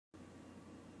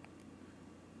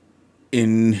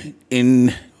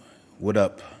In what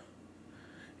up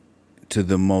to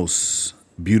the most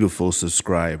beautiful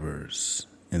subscribers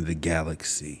in the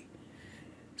galaxy,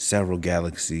 several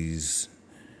galaxies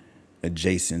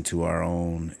adjacent to our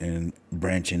own and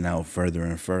branching out further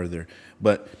and further.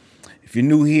 But if you're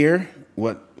new here,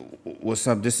 what's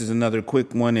up? This is another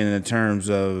quick one in terms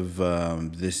of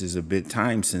this is a bit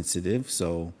time sensitive,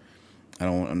 so I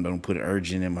don't put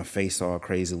urgent in my face all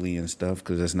crazily and stuff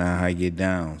because that's not how I get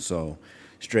down. So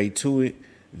straight to it.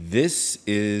 This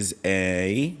is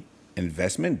a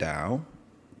investment DAO,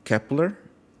 Kepler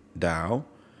DAO,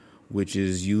 which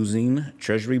is using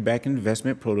treasury-backed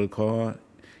investment protocol.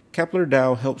 Kepler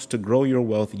DAO helps to grow your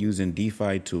wealth using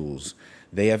DeFi tools.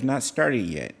 They have not started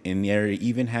yet, and they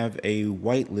even have a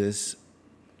whitelist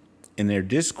in their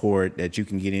Discord that you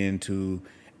can get into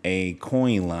a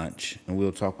coin launch, and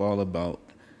we'll talk all about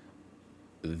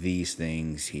these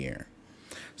things here.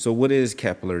 So what is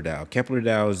Kepler DAO? Kepler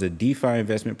DAO is a DeFi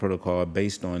investment protocol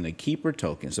based on the Keeper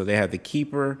token. So they have the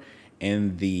Keeper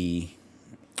and the,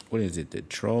 what is it, the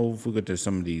Trove? We'll get to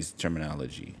some of these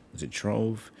terminology. Is it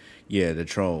Trove? Yeah, the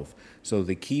Trove. So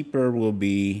the Keeper will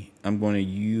be, I'm going to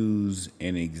use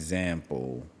an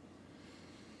example.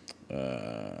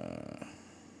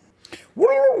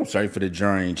 Sorry for the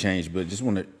jarring change, but just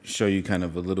want to show you kind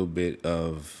of a little bit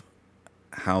of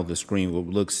how the screen will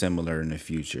look similar in the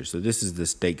future. So this is the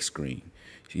stake screen.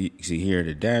 You see here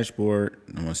the dashboard.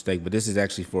 I'm on stake, but this is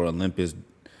actually for Olympus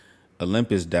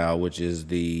DAO, which is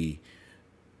the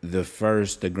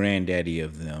granddaddy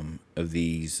of them, of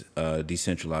these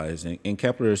decentralized. And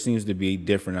Kepler seems to be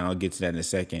different. I'll get to that in a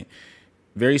second.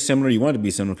 Very similar. You want it to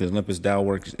be similar because Olympus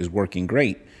DAO is working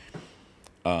great.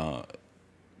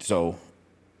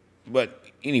 But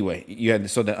anyway, you had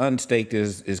so the unstaked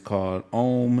is called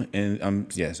Ohm,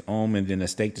 and yes, Ohm, and then the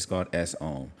staked is called S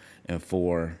Ohm. And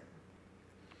for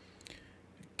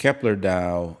Kepler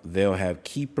DAO, they'll have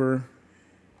Keeper.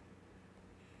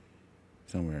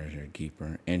 Somewhere is here,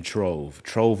 Keeper, and Trove.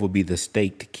 Trove will be the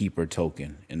staked Keeper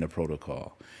token in the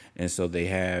protocol. And so they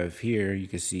have here, you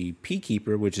can see P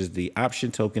Keeper, which is the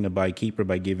option token to buy Keeper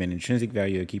by giving intrinsic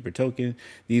value of Keeper token.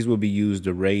 These will be used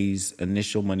to raise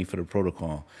initial money for the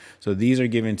protocol. So these are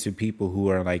given to people who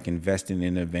are like investing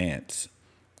in advance,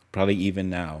 probably even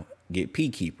now. Get P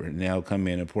Keeper, and that'll come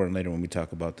in important later when we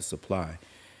talk about the supply.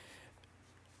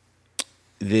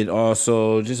 Then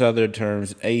also, just other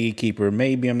terms, AE Keeper,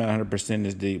 maybe I'm not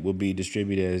 100% will be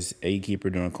distributed as AE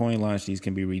Keeper during coin launch. These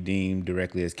can be redeemed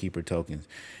directly as Keeper tokens.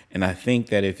 And I think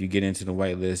that if you get into the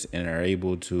whitelist and are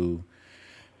able to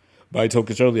buy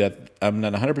tokens early, I'm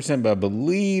not 100%, but I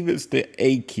believe it's the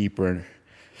A Keeper,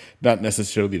 not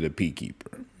necessarily the P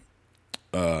Keeper.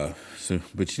 But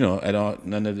you know,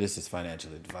 none of this is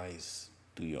financial advice.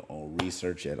 Do your own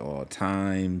research at all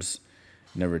times.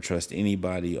 Never trust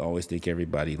anybody. Always think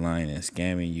everybody lying and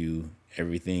scamming you.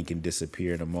 Everything can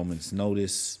disappear at a moment's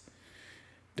notice.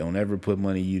 Don't ever put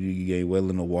money you ain't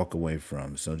willing to walk away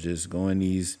from. So just go in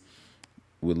these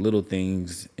with little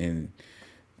things and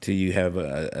till you have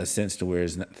a sense to where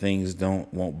things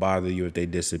won't bother you if they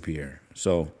disappear.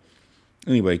 So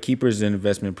anyway, Keeper is an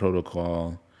investment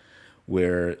protocol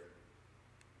where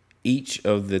each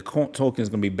of the tokens is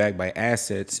going to be backed by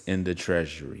assets in the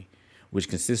treasury, which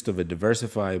consists of a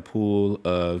diversified pool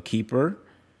of Keeper,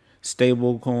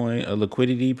 stablecoin, a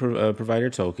liquidity provider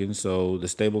token. So the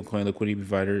stablecoin liquidity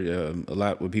provider, a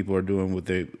lot what people are doing with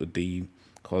the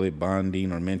call it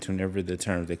bonding or minting, whatever the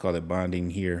terms, they call it bonding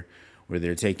here, where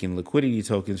they're taking liquidity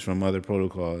tokens from other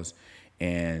protocols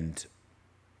and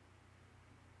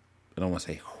I don't want to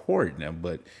say hoard them,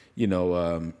 but you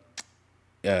know,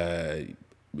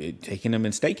 taking them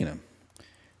and staking them.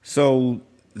 So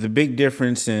the big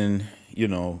difference in, you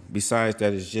know, besides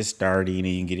that, it's just starting and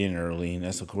you can get in early, and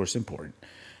that's of course important.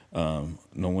 No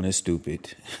one is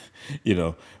stupid, you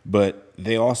know, but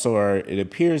they also are, it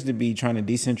appears to be trying to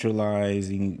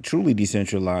truly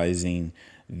decentralizing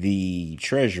the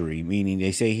treasury, meaning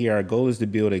they say here, our goal is to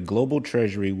build a global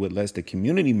treasury which lets the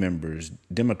community members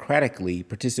democratically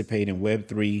participate in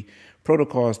Web3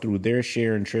 protocols through their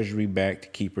share in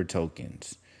treasury-backed Keeper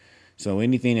tokens. So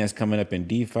anything that's coming up in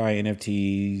DeFi,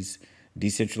 NFTs,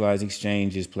 decentralized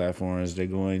exchanges, platforms, they're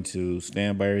going to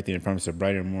stand by everything and promise a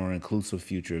brighter, more inclusive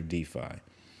future of DeFi.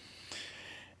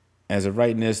 As of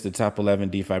right now, the top 11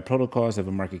 DeFi protocols have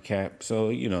a market cap. So,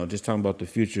 you know, just talking about the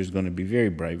future is going to be very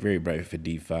bright for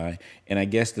DeFi. And I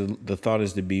guess the thought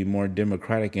is to be more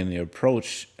democratic in the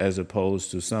approach as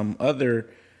opposed to some other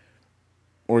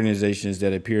organizations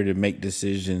that appear to make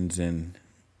decisions. And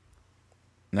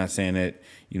not saying that,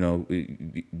 you know,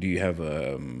 do you have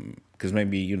a, because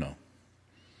maybe, you know,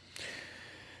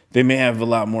 they may have a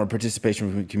lot more participation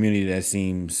from the community that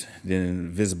seems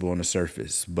than visible on the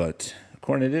surface. But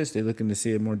according to this, they're looking to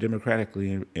see it more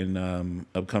democratically in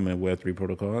upcoming Web3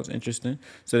 protocols. Interesting.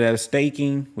 So they have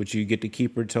staking, which you get the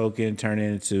Keeper token, turn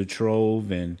it into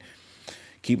Trove, and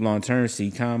keep long term,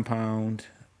 see Compound.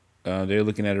 They're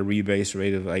looking at a rebase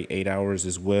rate of like 8 hours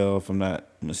as well, if I'm not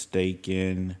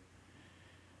mistaken.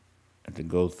 I have to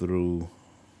go through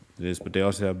this, but they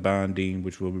also have bonding,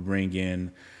 which will bring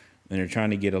in, and they're trying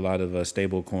to get a lot of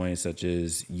stable coins such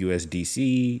as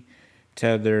USDC,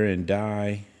 Tether, and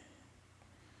DAI.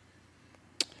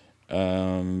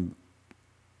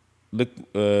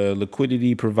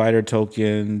 Liquidity provider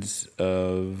tokens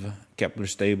of Kepler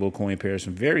stable coin pairs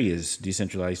from various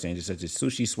decentralized exchanges such as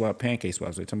Sushi Swap, Pancake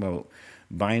Swap. So they're talking about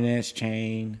Binance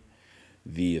Chain,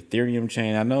 the Ethereum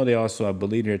chain. I know they also, I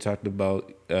believe, they talked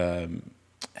about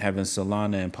having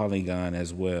Solana and Polygon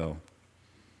as well.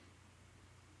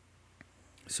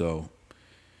 So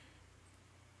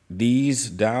these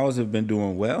DAOs have been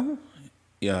doing well.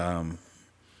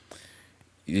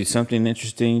 It's something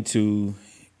interesting to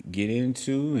get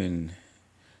into and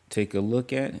take a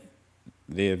look at.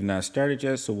 They have not started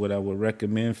yet, so what I would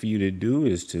recommend for you to do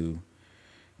is to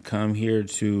come here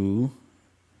to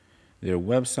their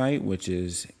website, which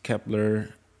is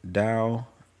Kepler DAO,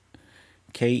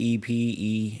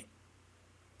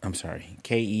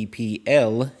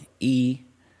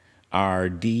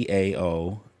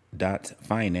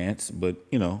 KEPLERDAO.finance. But,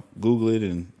 you know, Google it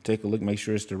and take a look, make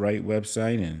sure it's the right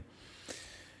website, and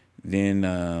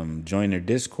then join their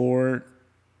Discord,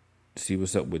 see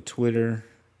what's up with Twitter,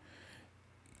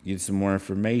 get some more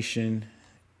information,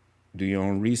 do your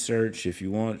own research. If you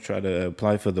want, try to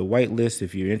apply for the whitelist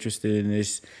if you're interested in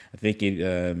this. I think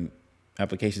it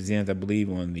applications ends, I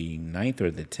believe, on the 9th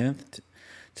or the 10th.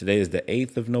 Today is the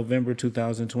 8th of November,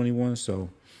 2021. So I'm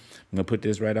going to put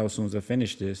this right out as soon as I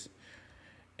finish this.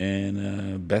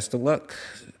 And best of luck.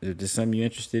 If there's something you're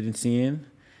interested in seeing,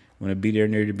 want to be there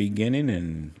near the beginning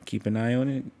and keep an eye on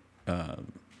it.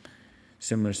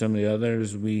 Similar to some of the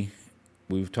others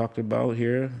we've talked about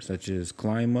here, such as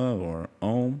Clima or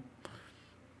Ohm.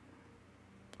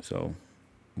 So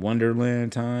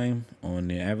Wonderland time on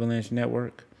the Avalanche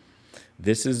network.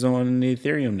 This is on the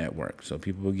Ethereum network. So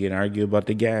people get argue about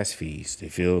the gas fees. They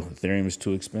feel Ethereum is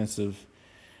too expensive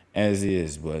as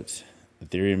is, but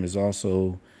Ethereum is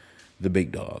also the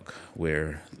big dog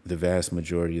where the vast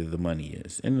majority of the money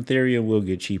is. And Ethereum will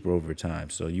get cheaper over time.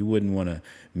 So you wouldn't want to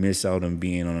miss out on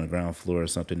being on the ground floor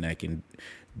of something that can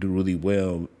do really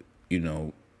well, you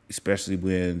know, especially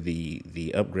when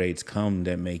the upgrades come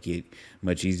that make it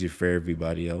much easier for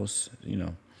everybody else, you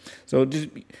know. So just,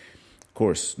 of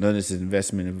course, none of this is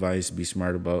investment advice. Be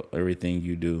smart about everything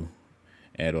you do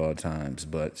at all times.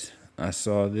 But I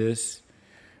saw this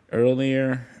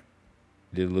earlier,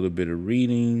 did a little bit of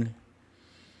reading.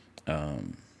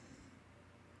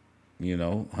 You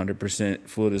know, 100%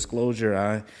 full disclosure,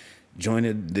 I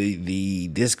joined the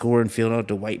Discord and filled out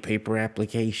the white paper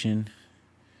application.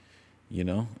 You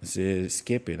know, I said,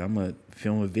 skip it. I'm going to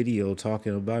film a video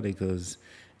talking about it because,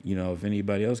 you know, if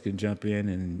anybody else can jump in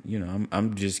and, you know,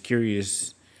 I'm just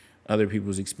curious other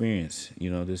people's experience.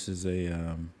 You know, this is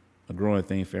a growing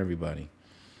thing for everybody.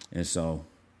 And so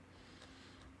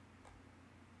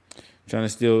trying to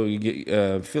still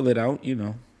get fill it out, you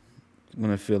know. I'm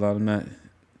going to fill out. I'm not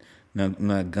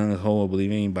gung-ho,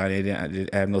 believe anybody. I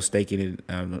have no stake in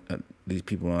it. These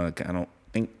people, I don't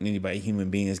think anybody, human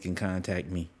beings, can contact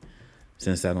me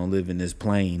since I don't live in this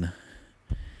plane,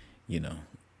 you know,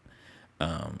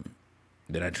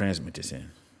 that I transmit this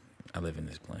in. I live in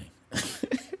this plane.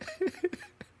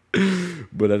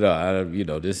 But you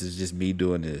know, this is just me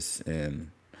doing this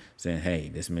and saying, hey,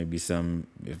 this may be some,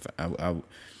 if I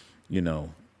you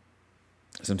know,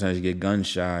 sometimes you get gun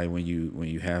shy when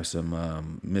you have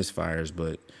some misfires,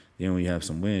 but then when you have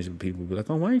some wins, people be like,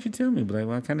 oh, why didn't you tell me? But like,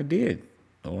 well, I kind of did.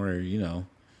 Or, you know,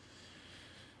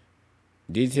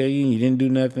 did tell you didn't do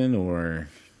nothing, or,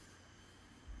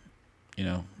 you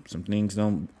know, some things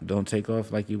don't take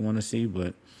off like you want to see,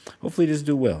 but hopefully this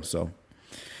do well. So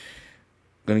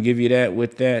gonna give you that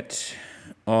with that,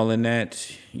 all in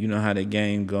that. You know how the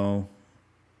game go.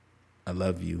 I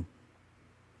love you.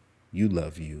 You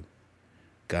love you.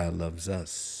 God loves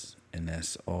us, and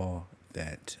that's all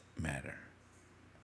that matters.